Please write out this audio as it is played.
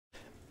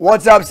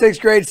What's up,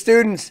 6th grade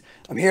students?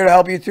 I'm here to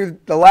help you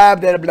through the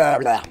lab. Blah, blah,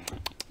 blah.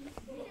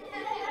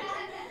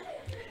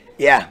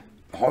 Yeah,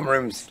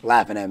 homeroom's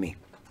laughing at me.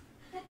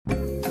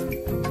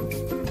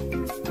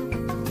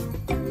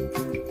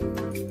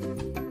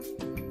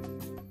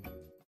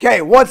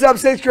 Okay, what's up,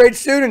 6th grade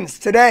students?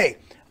 Today,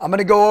 I'm going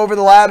to go over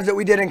the labs that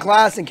we did in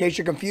class in case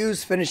you're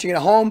confused, finishing at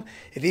home.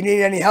 If you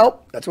need any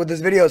help, that's what this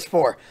video is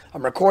for.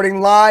 I'm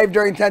recording live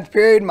during 10th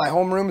period. My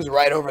homeroom is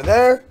right over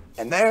there,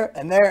 and there,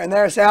 and there, and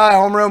there. Say hi,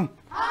 homeroom.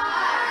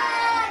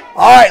 Hi.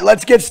 All right,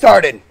 let's get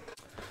started.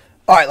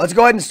 All right, let's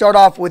go ahead and start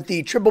off with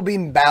the triple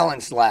beam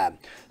balance lab.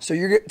 So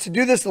to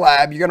do this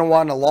lab, you're going to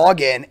want to log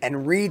in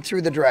and read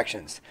through the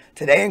directions.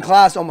 Today in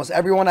class, almost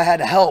everyone I had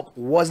to help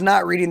was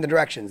not reading the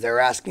directions. They were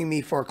asking me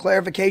for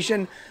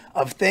clarification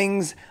of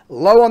things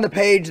low on the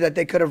page that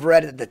they could have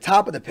read at the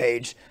top of the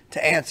page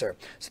to answer.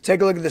 So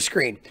take a look at the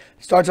screen.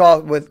 It starts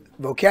off with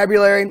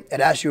vocabulary. It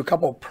asks you a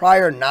couple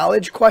prior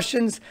knowledge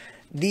questions.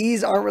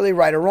 These aren't really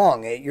right or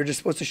wrong. You're just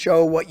supposed to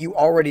show what you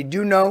already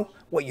do know,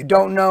 what you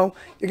don't know.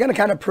 You're going to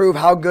kind of prove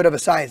how good of a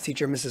science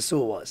teacher Mrs.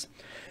 Sewell was.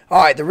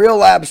 All right, the real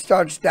lab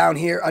starts down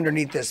here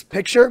underneath this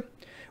picture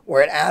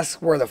where it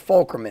asks where the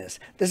fulcrum is.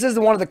 This is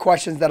one of the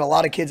questions that a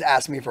lot of kids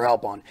ask me for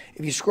help on.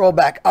 If you scroll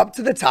back up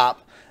to the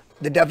top,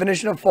 the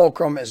definition of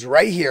fulcrum is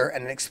right here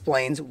and it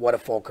explains what a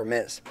fulcrum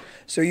is.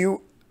 So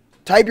you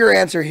type your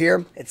answer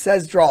here. It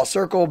says draw a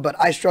circle, but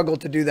I struggle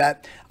to do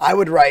that. I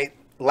would write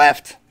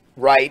left,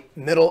 right,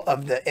 middle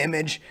of the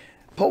image.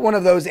 Put one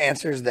of those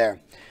answers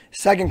there.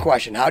 Second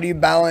question, how do you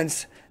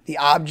balance the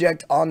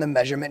object on the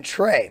measurement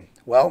tray?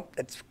 Well,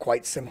 it's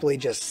quite simply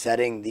just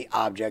setting the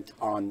object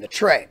on the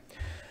tray.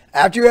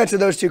 After you answer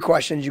those two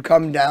questions, you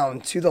come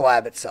down to the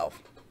lab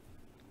itself.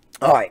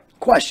 All right,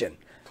 question.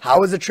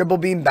 How is the triple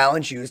beam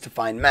balance used to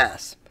find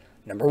mass?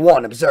 Number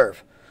one,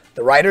 observe.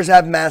 The writers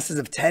have masses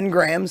of 10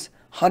 grams,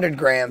 100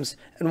 grams,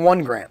 and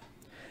 1 gram.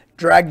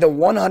 Drag the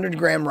 100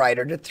 gram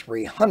writer to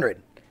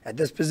 300. At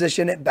this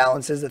position, it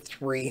balances a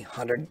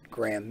 300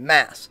 gram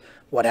mass.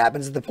 What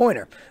happens to the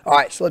pointer? All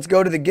right, so let's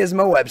go to the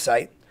Gizmo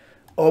website.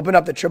 Open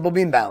up the triple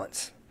beam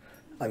balance.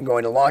 I'm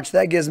going to launch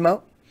that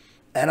gizmo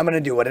and I'm going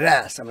to do what it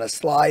asks. I'm going to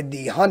slide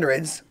the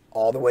hundreds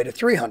all the way to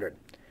 300.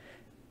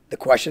 The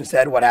question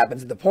said what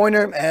happens to the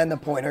pointer, and the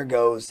pointer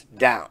goes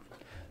down.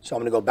 So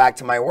I'm going to go back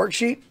to my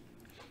worksheet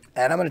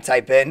and I'm going to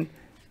type in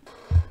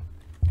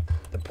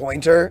the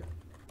pointer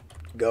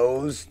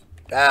goes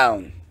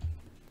down.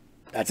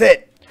 That's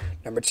it.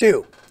 Number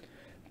two,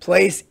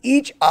 place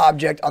each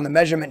object on the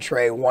measurement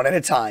tray one at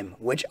a time.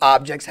 Which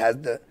objects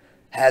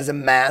has a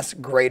mass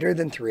greater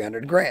than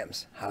 300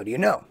 grams. How do you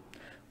know?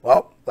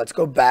 Well, let's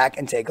go back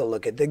and take a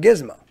look at the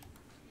gizmo.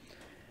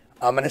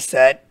 I'm going to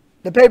set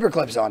the paper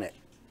clips on it.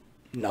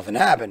 Nothing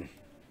happened.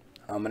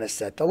 I'm going to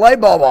set the light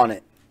bulb on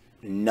it.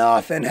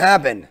 Nothing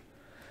happened.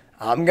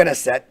 I'm going to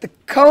set the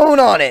cone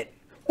on it.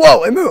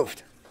 Whoa, it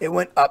moved. It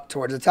went up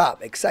towards the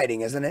top. Exciting,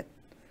 isn't it?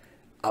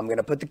 I'm going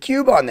to put the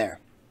cube on there.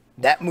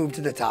 That moved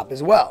to the top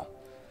as well.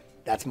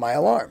 That's my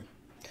alarm.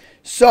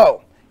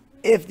 So,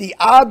 if the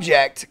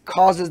object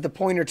causes the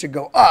pointer to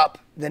go up,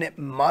 then it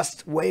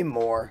must weigh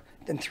more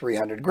than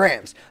 300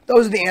 grams.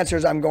 Those are the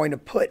answers I'm going to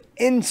put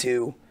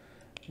into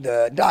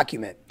the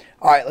document.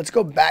 All right, let's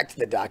go back to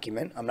the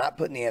document. I'm not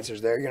putting the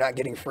answers there. You're not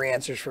getting free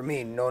answers from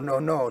me. No, no,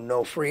 no.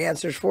 No free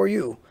answers for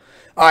you.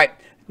 All right,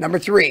 number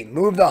three,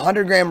 move the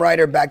 100 gram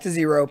writer back to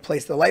 0.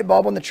 Place the light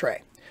bulb on the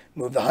tray.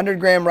 Move the 100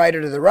 gram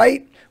writer to the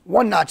right,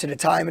 one notch at a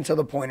time until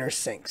the pointer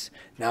sinks.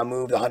 Now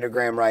move the 100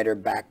 gram writer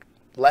back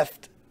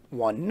left,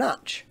 one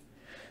notch.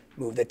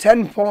 Move the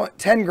 10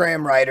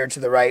 gram writer to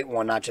the right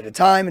one notch at a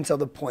time until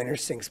the pointer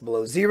sinks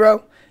below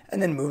 0,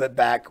 and then move it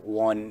back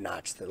one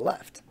notch to the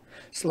left.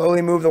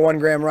 Slowly move the 1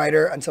 gram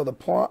writer until the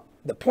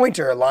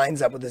pointer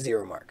lines up with the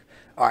 0 mark.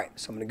 All right,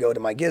 so I'm going to go to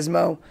my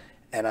gizmo,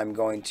 and I'm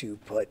going to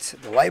put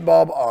the light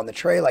bulb on the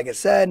tray like I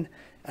said,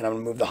 and I'm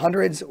going to move the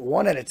hundreds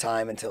one at a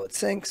time until it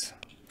sinks.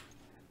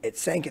 It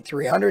sank at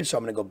 300, so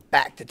I'm going to go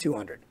back to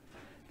 200.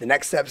 The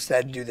next step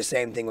said do the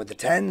same thing with the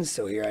 10s,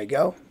 so here I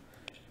go.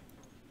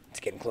 It's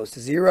getting close to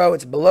 0.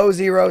 It's below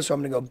 0, so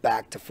I'm going to go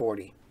back to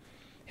 40.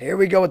 Here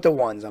we go with the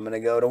 1s. I'm going to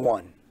go to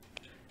 1,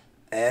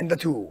 and the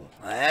 2,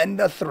 and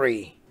the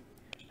 3,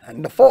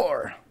 and the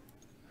 4.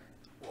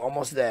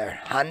 Almost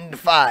there. And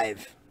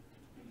 5.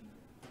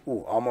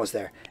 Ooh, almost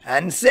there.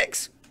 And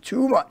 6.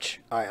 Too much.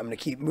 All right, I'm going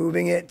to keep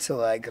moving it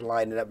till I can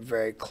line it up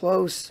very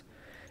close.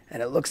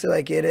 And it looks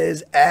like it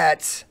is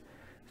at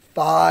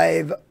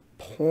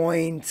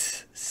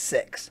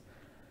 5.6.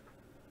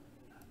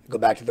 Go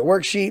back to the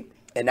worksheet.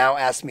 It now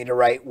asks me to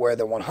write where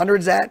the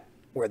 100's at,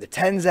 where the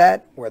 10's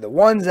at, where the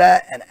 1's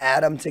at, and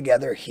add them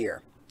together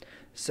here.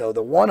 So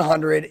the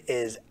 100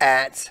 is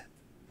at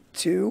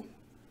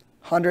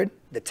 200,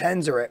 the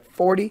 10's are at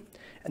 40,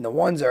 and the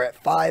 1's are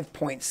at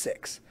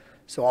 5.6.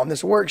 So on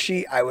this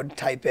worksheet, I would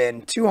type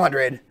in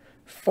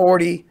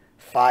 240,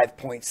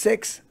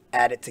 5.6,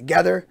 add it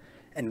together,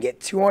 and get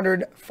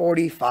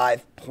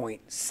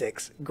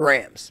 245.6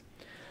 grams.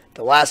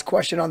 The last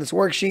question on this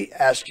worksheet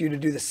asks you to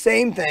do the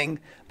same thing,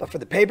 but for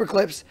the paper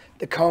clips,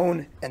 the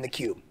cone, and the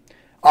cube.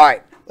 All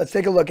right, let's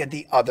take a look at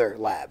the other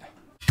lab.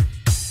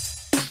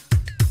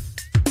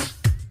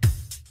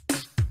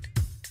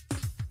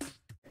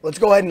 Let's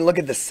go ahead and look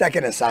at the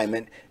second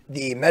assignment,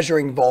 the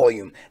measuring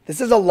volume. This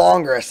is a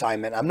longer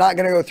assignment. I'm not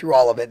going to go through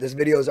all of it. This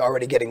video is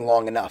already getting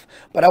long enough,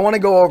 but I want to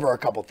go over a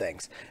couple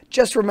things.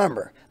 Just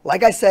remember,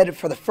 like I said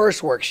for the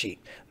first worksheet,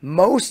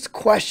 most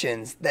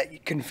questions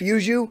that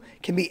confuse you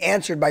can be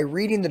answered by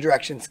reading the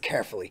directions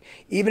carefully.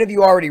 Even if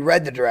you already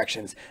read the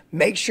directions,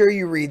 make sure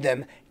you read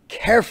them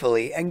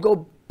carefully and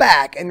go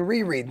back and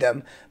reread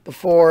them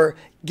before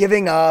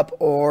giving up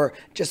or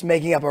just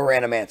making up a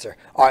random answer.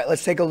 All right,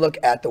 let's take a look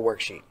at the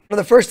worksheet. One of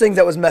the first things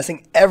that was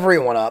messing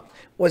everyone up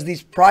was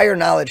these prior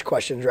knowledge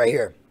questions right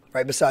here,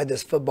 right beside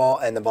this football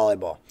and the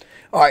volleyball.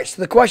 All right,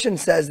 so the question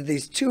says that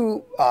these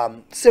two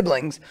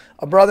siblings,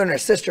 a brother and a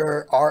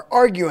sister, are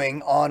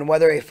arguing on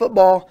whether a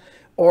football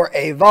or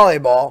a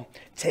volleyball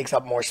takes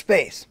up more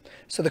space.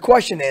 So the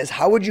question is,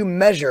 how would you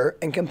measure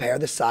and compare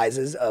the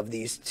sizes of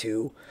these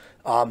two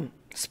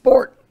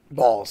sport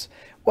balls?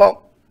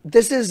 Well,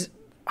 this is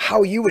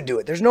how you would do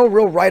it. There's no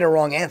real right or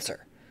wrong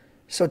answer.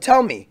 So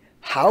tell me,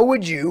 how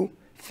would you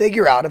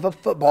figure out if a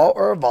football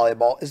or a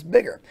volleyball is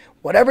bigger?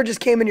 Whatever just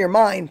came in your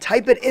mind,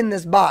 type it in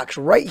this box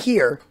right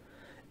here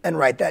and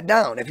write that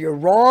down. If you're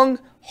wrong,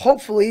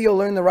 hopefully you'll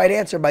learn the right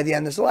answer by the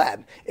end of this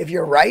lab. If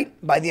you're right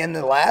by the end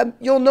of the lab,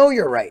 you'll know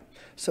you're right.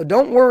 So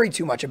don't worry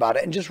too much about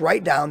it and just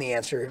write down the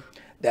answer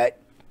that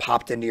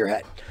popped into your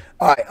head.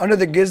 All right, under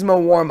the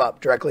gizmo warm-up,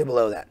 directly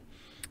below that,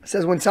 it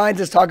says when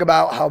scientists talk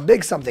about how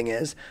big something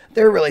is,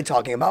 they're really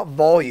talking about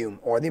volume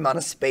or the amount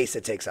of space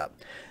it takes up.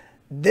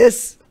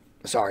 The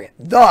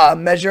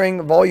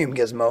measuring volume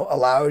gizmo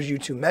allows you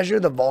to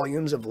measure the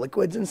volumes of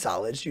liquids and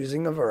solids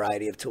using a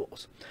variety of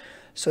tools.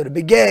 So to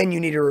begin, you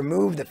need to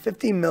remove the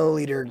 50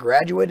 milliliter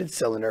graduated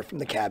cylinder from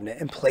the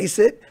cabinet and place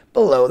it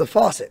below the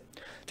faucet.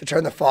 To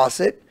turn the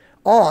faucet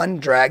on,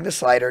 drag the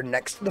slider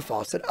next to the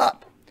faucet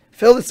up.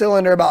 Fill the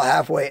cylinder about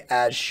halfway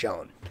as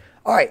shown.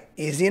 All right,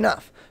 easy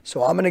enough.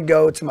 So I'm going to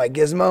go to my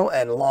gizmo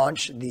and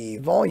launch the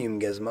volume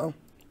gizmo.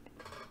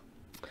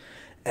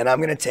 And I'm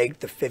going to take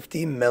the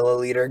 50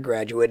 milliliter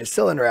graduated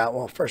cylinder out.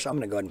 Well, first I'm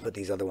going to go ahead and put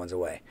these other ones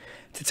away.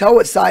 To tell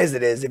what size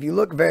it is, if you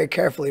look very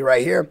carefully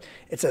right here,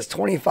 it says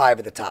 25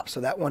 at the top. So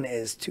that one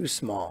is too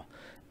small.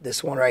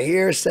 This one right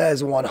here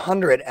says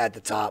 100 at the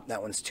top.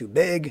 That one's too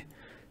big.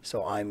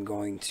 So I'm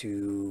going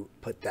to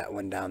put that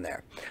one down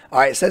there. All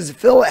right, it says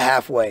fill it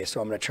halfway. So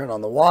I'm going to turn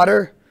on the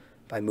water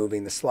by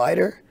moving the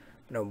slider.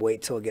 I'm going to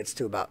wait till it gets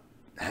to about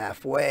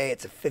halfway.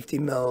 It's a 50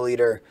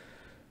 milliliter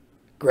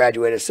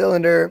graduated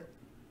cylinder.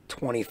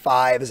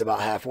 25 is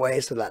about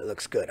halfway, so that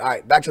looks good. All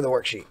right, back to the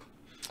worksheet.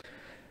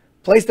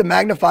 Place the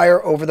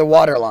magnifier over the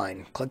water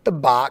line. Click the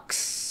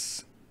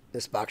box,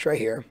 this box right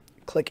here.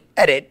 Click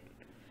Edit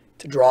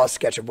to draw a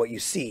sketch of what you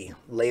see.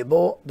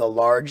 Label the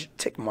large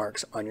tick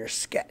marks on your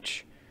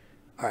sketch.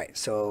 All right,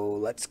 so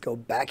let's go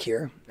back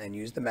here and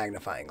use the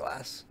magnifying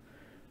glass.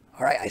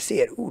 All right, I see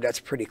it. Ooh, that's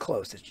pretty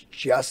close. It's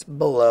just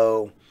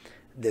below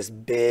this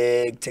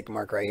big tick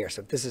mark right here.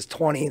 So if this is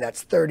 20,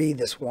 that's 30.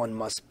 This one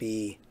must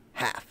be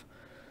half.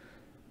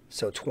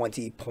 So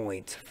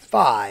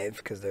 20.5,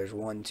 because there's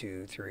 1,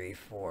 2, 3,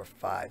 4,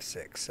 5,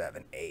 6,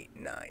 7, 8,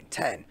 9,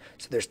 10.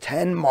 So there's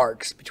 10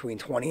 marks between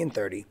 20 and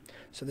 30.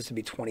 So this would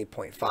be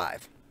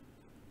 20.5.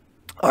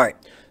 All right,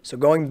 so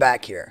going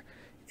back here,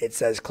 it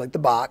says click the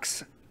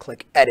box,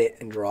 click Edit,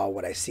 and draw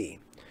what I see.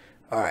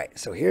 All right,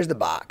 so here's the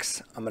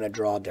box. I'm going to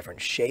draw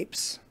different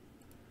shapes,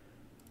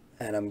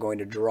 and I'm going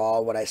to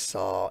draw what I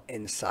saw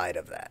inside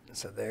of that.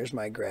 So there's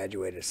my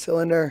graduated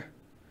cylinder.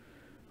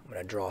 I'm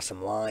going to draw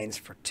some lines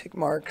for tick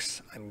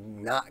marks.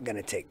 I'm not going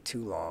to take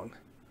too long.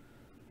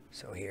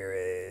 So here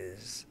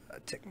is a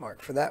tick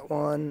mark for that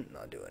one.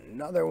 I'll do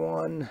another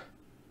one.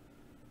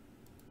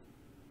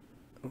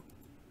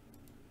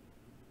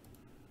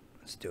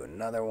 Let's do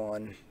another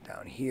one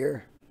down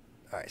here.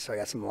 All right, so I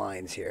got some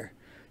lines here.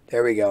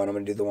 There we go, and I'm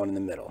going to do the one in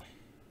the middle.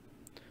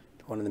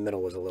 The one in the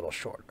middle was a little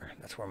shorter.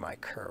 That's where my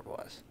curve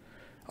was.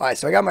 All right,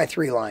 so I got my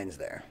 3 lines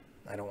there.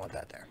 I don't want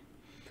that there.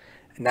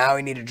 And now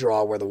we need to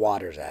draw where the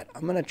water's at.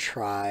 I'm going to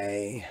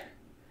try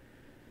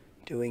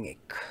doing a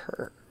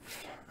curve.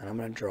 And I'm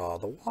going to draw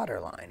the water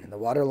line. And the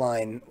water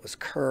line was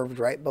curved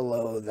right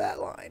below that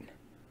line.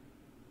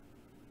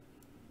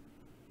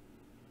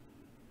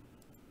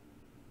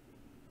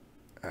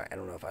 All right, I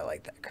don't know if I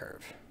like that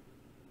curve.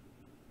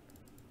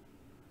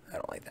 I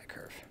don't like that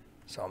curve.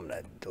 So I'm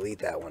going to delete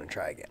that one and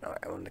try again. All right,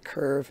 I want the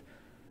curve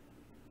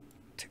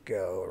to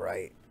go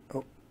right.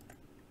 Oh.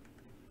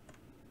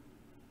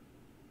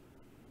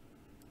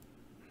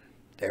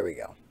 There we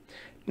go.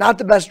 Not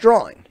the best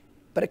drawing,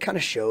 but it kind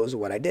of shows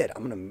what I did.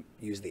 I'm going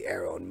to use the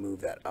arrow and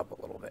move that up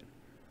a little bit.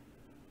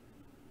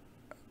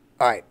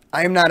 All right,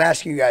 I am not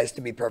asking you guys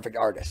to be perfect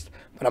artists,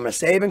 but I'm going to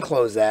save and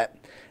close that.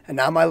 And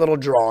now my little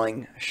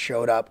drawing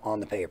showed up on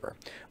the paper.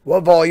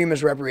 What volume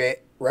is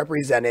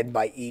represented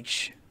by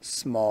each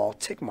small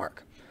tick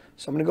mark?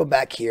 So I'm going to go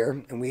back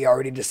here, and we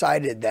already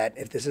decided that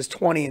if this is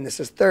 20 and this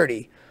is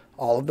 30,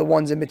 all of the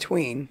ones in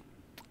between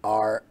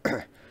are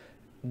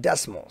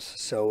decimals.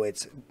 So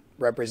it's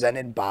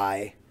represented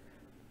by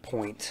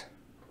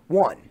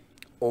 0.1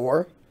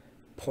 or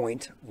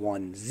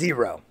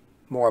 0.10.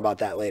 More about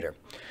that later.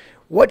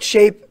 What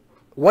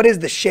is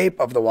the shape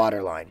of the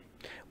water line?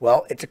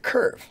 Well, it's a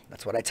curve.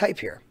 That's what I type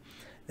here.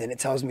 Then it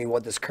tells me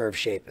what this curve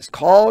shape is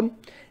called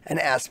and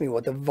asks me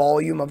what the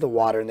volume of the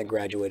water in the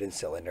graduated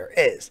cylinder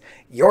is.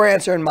 Your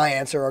answer and my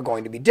answer are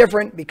going to be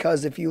different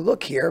because if you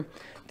look here,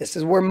 this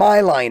is where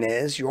my line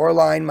is. Your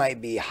line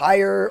might be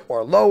higher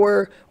or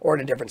lower or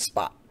in a different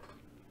spot.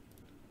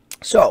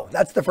 So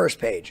that's the first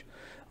page.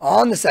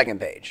 On the second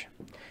page,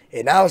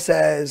 it now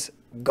says,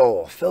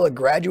 goal, fill a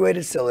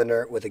graduated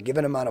cylinder with a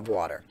given amount of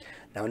water.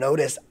 Now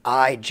notice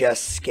I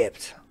just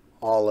skipped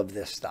all of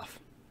this stuff.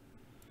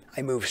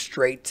 I moved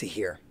straight to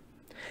here.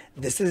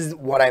 This is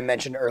what I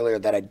mentioned earlier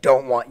that I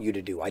don't want you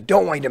to do. I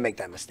don't want you to make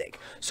that mistake.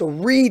 So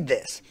read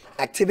this.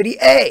 Activity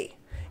A,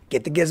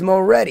 get the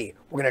gizmo ready.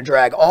 We're going to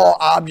drag all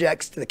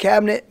objects to the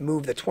cabinet,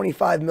 move the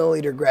 25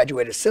 milliliter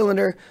graduated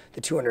cylinder,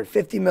 the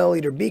 250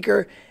 milliliter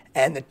beaker,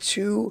 and the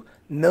 2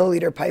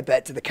 milliliter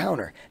pipette to the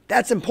counter.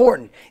 That's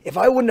important. If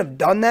I wouldn't have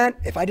done that,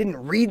 if I didn't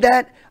read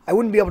that, I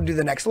wouldn't be able to do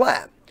the next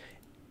lab.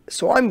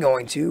 So I'm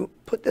going to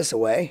put this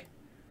away.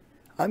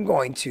 I'm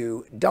going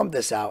to dump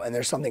this out, and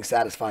there's something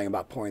satisfying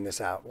about pouring this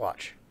out.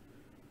 Watch.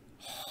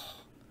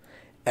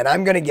 And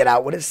I'm going to get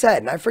out what it said,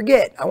 and I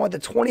forget. I want the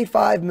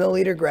 25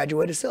 milliliter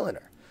graduated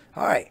cylinder.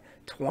 All right,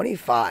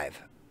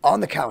 25 on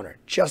the counter,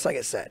 just like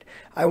it said.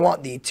 I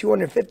want the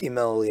 250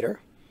 milliliter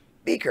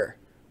beaker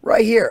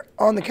right here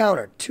on the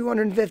counter,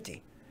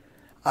 250.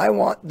 I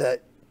want the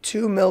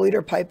 2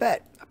 milliliter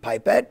pipette. A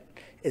pipette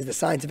is the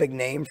scientific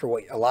name for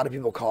what a lot of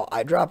people call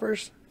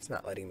eyedroppers. It's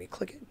not letting me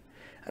click it.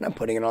 And I'm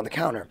putting it on the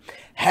counter.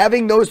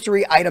 Having those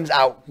 3 items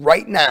out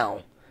right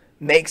now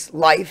makes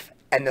life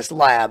and this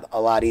lab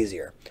a lot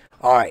easier.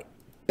 All right,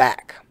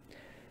 back.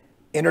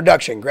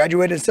 Introduction.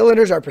 Graduated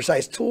cylinders are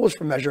precise tools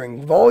for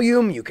measuring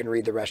volume. You can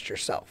read the rest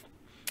yourself.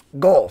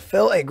 Goal.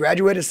 Fill a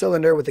graduated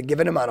cylinder with a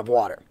given amount of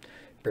water.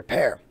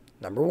 Prepare.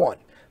 Number 1.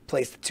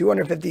 Place the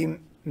 250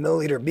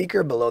 milliliter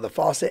beaker below the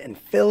faucet and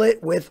fill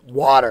it with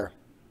water.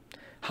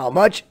 How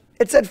much?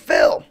 It said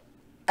fill.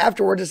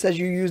 Afterwards, it says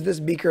you use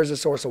this beaker as a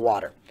source of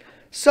water.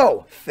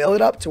 So fill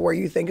it up to where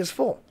you think is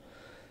full.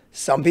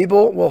 Some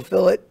people will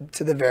fill it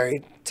to the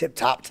very tip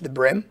top to the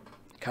brim,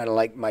 kind of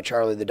like my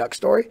Charlie the Duck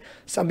story.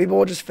 Some people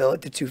will just fill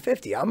it to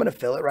 250. I'm going to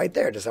fill it right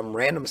there to some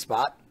random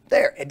spot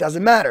there. It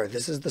doesn't matter.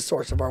 This is the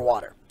source of our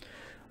water.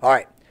 All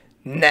right.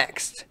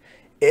 Next,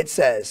 it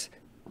says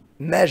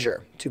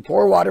measure. To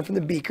pour water from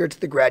the beaker to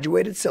the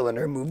graduated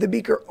cylinder, move the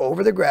beaker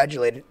over the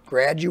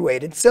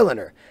graduated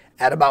cylinder.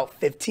 Add about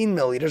 15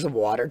 milliliters of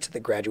water to the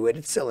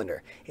graduated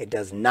cylinder. It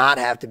does not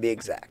have to be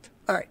exact.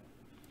 All right,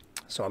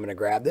 so I'm going to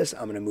grab this,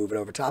 I'm going to move it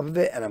over top of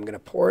it, and I'm going to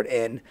pour it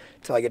in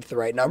until I get to the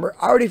right number.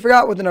 I already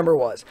forgot what the number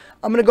was.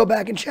 I'm going to go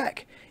back and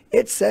check.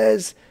 It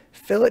says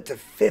fill it to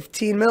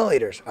 15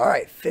 milliliters. All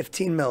right,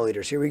 15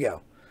 milliliters. Here we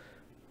go.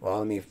 Well,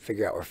 let me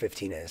figure out where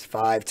 15 is.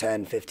 5,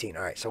 10, 15.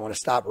 All right, so I want to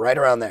stop right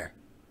around there.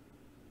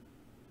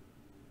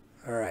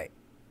 All right.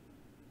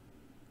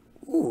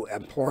 Ooh,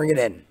 I'm pouring it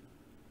in.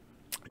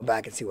 Go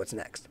back and see what's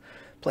next.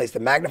 Place the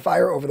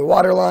magnifier over the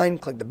water line,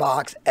 click the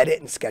box, edit,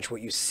 and sketch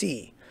what you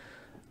see.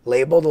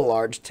 Label the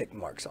large tick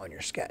marks on your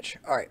sketch.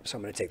 All right, so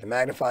I'm going to take the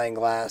magnifying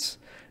glass.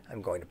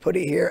 I'm going to put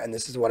it here, and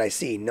this is what I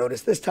see.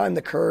 Notice this time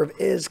the curve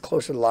is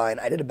closer to the line.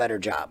 I did a better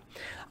job.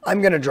 I'm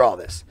going to draw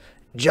this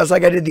just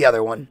like I did the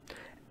other one,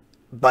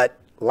 but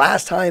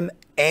last time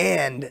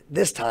and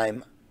this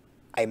time,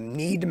 I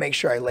need to make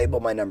sure I label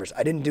my numbers.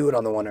 I didn't do it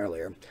on the one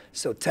earlier,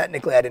 so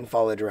technically I didn't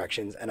follow the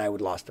directions, and I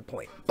would lost the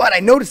point. But I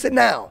noticed it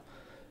now,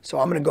 so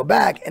I'm going to go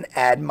back and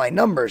add my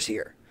numbers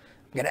here.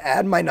 I'm going to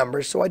add my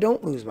numbers so I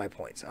don't lose my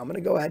points. I'm going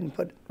to go ahead and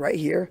put right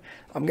here,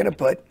 I'm going to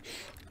put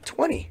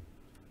 20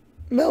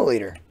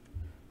 milliliter.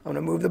 I'm going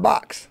to move the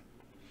box.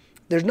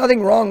 There's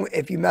nothing wrong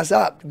if you mess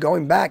up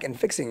going back and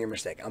fixing your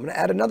mistake. I'm going to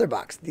add another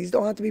box. These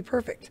don't have to be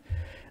perfect.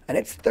 And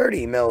it's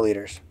 30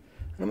 milliliters.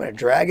 And I'm going to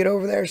drag it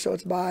over there so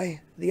it's by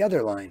the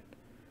other line.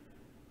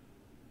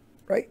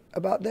 Right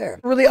about there.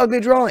 Really ugly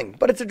drawing,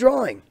 but it's a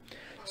drawing.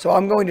 So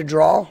I'm going to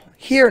draw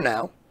here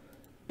now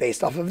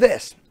based off of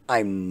this.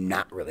 I'm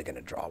not really going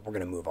to draw. We're going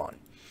to move on.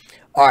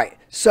 All right,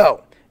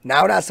 so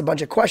now it asks a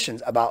bunch of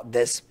questions about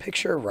this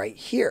picture right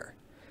here.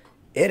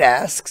 It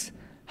asks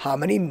how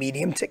many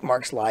medium tick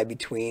marks lie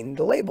between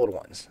the labeled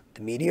ones.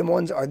 The medium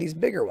ones are these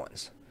bigger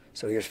ones.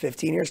 So here's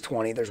 15, here's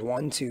 20. There's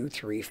 1, 2,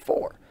 3,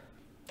 4.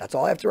 That's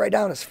all I have to write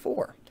down is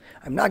 4.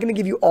 I'm not going to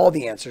give you all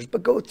the answers,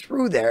 but go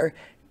through there,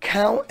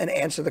 count, and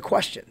answer the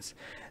questions.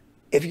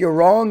 If you're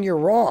wrong, you're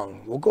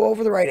wrong. We'll go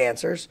over the right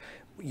answers.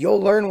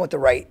 You'll learn what the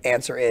right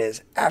answer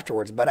is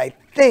afterwards. But I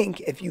think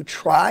if you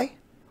try,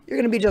 you're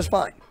going to be just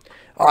fine.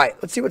 All right,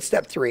 let's see what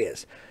step 3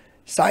 is.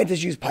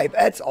 Scientists use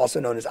pipettes, also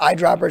known as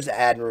eyedroppers, to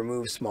add and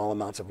remove small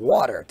amounts of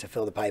water. To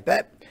fill the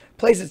pipette,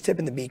 place its tip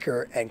in the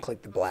beaker and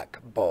click the black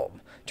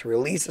bulb. To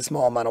release a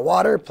small amount of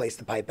water, place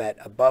the pipette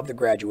above the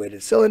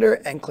graduated cylinder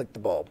and click the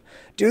bulb.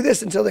 Do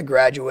this until the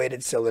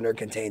graduated cylinder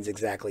contains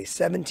exactly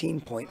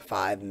 17.5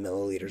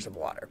 milliliters of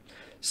water.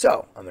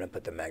 So I'm going to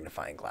put the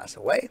magnifying glass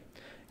away,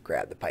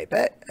 grab the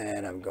pipette,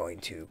 and I'm going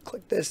to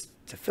click this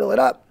to fill it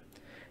up.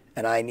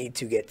 And I need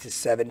to get to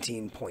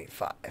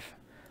 17.5. I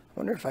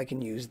wonder if I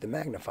can use the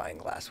magnifying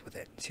glass with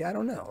it. See, I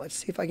don't know. Let's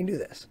see if I can do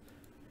this.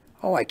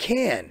 Oh, I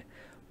can.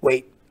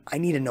 Wait, I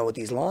need to know what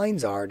these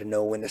lines are to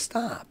know when to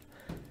stop.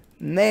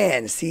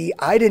 Man, see,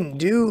 I didn't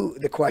do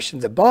the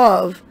questions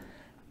above.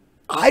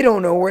 I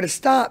don't know where to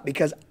stop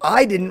because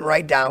I didn't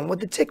write down what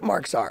the tick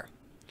marks are.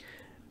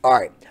 All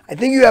right, I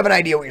think you have an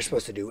idea what you're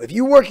supposed to do. If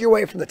you work your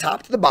way from the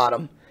top to the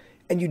bottom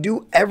and you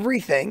do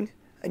everything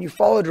and you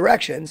follow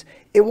directions,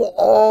 it will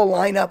all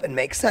line up and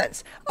make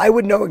sense. I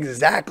would know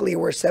exactly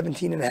where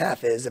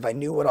 17.5 is if I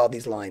knew what all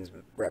these lines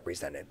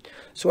represented.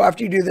 So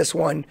after you do this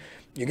one,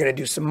 you're going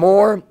to do some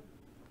more.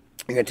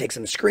 You're going to take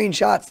some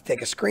screenshots.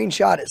 Take a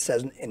screenshot. It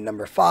says in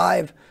number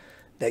 5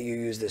 that you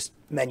use this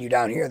menu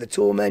down here, the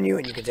tool menu,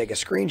 and you can take a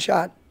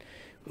screenshot.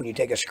 When you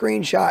take a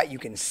screenshot, you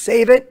can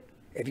save it.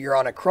 If you're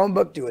on a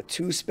Chromebook, do a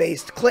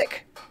 2-spaced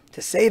click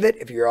to save it.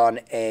 If you're on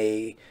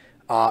a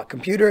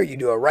computer, you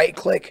do a right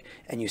click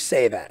and you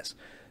save as.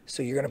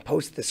 So you're going to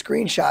post the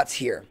screenshots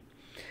here.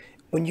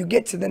 When you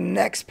get to the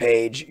next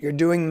page, you're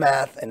doing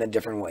math in a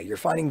different way. You're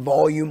finding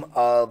volume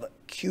of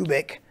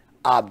cubic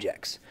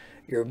objects.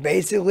 You're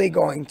basically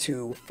going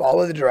to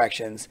follow the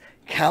directions,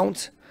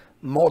 count,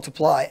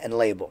 multiply, and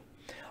label.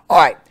 All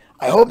right,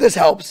 I hope this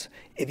helps.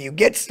 If you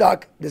get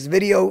stuck, this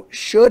video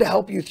should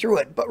help you through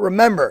it. But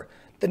remember,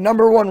 the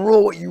number one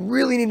rule, what you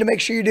really need to make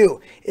sure you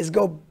do is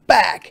go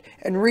back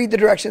and read the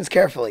directions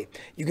carefully.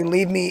 You can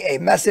leave me a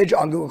message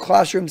on Google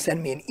Classroom,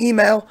 send me an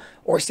email,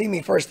 or see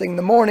me first thing in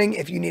the morning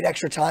if you need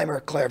extra time or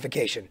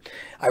clarification.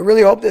 I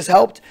really hope this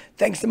helped.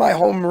 Thanks to my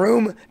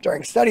homeroom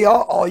during study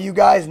hall, all you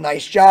guys,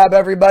 nice job,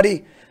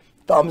 everybody.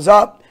 Thumbs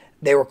up.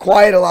 They were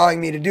quiet,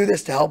 allowing me to do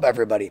this to help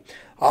everybody.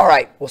 All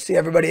right, we'll see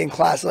everybody in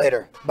class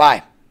later.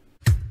 Bye.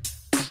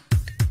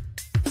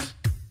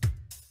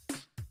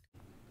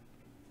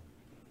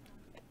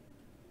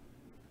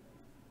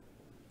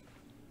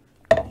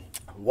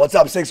 What's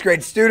up, 6th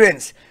grade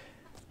students?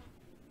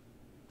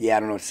 Yeah, I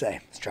don't know what to say.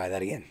 Let's try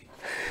that again.